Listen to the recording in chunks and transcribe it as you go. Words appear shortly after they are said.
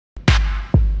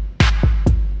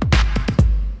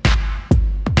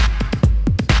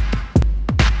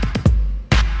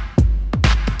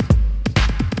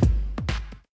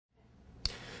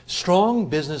Strong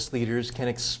business leaders can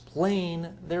explain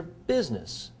their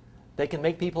business. They can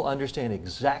make people understand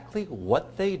exactly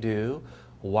what they do,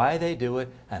 why they do it,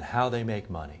 and how they make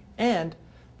money. And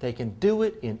they can do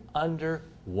it in under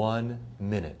 1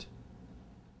 minute.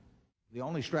 The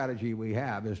only strategy we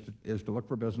have is to look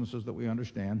for businesses that we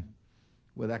understand,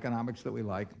 with economics that we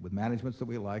like, with managements that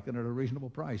we like, and at a reasonable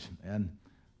price. And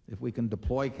if we can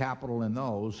deploy capital in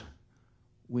those,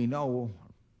 we know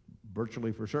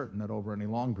virtually for certain that over any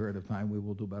long period of time we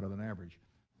will do better than average.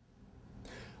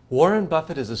 Warren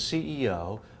Buffett is a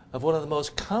CEO of one of the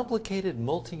most complicated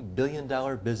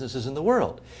multi-billion-dollar businesses in the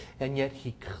world, and yet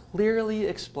he clearly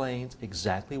explains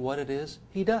exactly what it is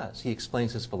he does. He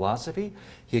explains his philosophy,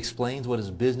 he explains what his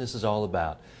business is all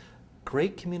about.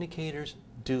 Great communicators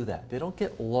do that. They don't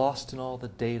get lost in all the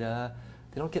data,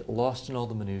 they don't get lost in all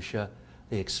the minutia.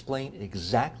 They explain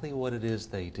exactly what it is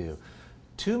they do.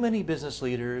 Too many business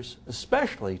leaders,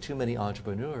 especially too many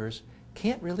entrepreneurs,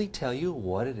 can't really tell you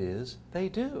what it is they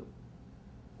do.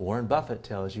 Warren Buffett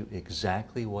tells you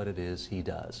exactly what it is he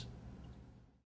does.